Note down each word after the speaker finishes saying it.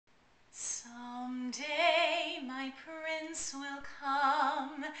Someday my prince will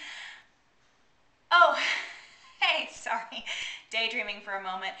come. Oh, hey, sorry. Daydreaming for a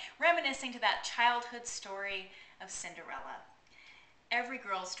moment, reminiscing to that childhood story of Cinderella. Every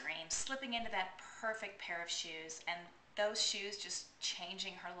girl's dream, slipping into that perfect pair of shoes, and those shoes just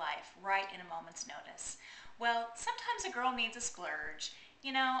changing her life right in a moment's notice. Well, sometimes a girl needs a splurge.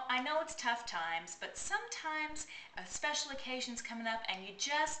 You know, I know it's tough times, but sometimes a special occasion's coming up and you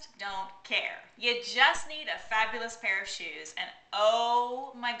just don't care. You just need a fabulous pair of shoes, and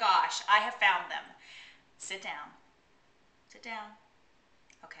oh my gosh, I have found them. Sit down. Sit down.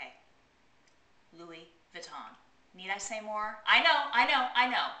 Okay. Louis Vuitton. Need I say more? I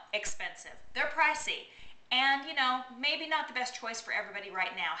know. Expensive. They're pricey. And, you know, maybe not the best choice for everybody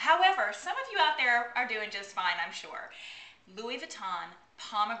right now. However, some of you out there are doing just fine, I'm sure. Louis Vuitton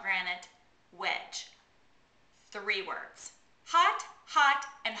Pomegranate Wedge. 3 words. Hot, hot,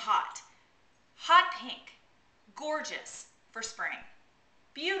 and hot. Hot pink. Gorgeous for spring.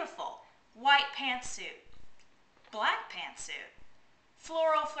 Beautiful. White pantsuit. Black pantsuit.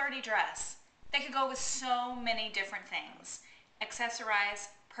 Floral flirty dress. They could go with so many different things. Accessorize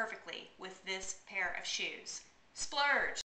perfectly with this pair of shoes. Splurge.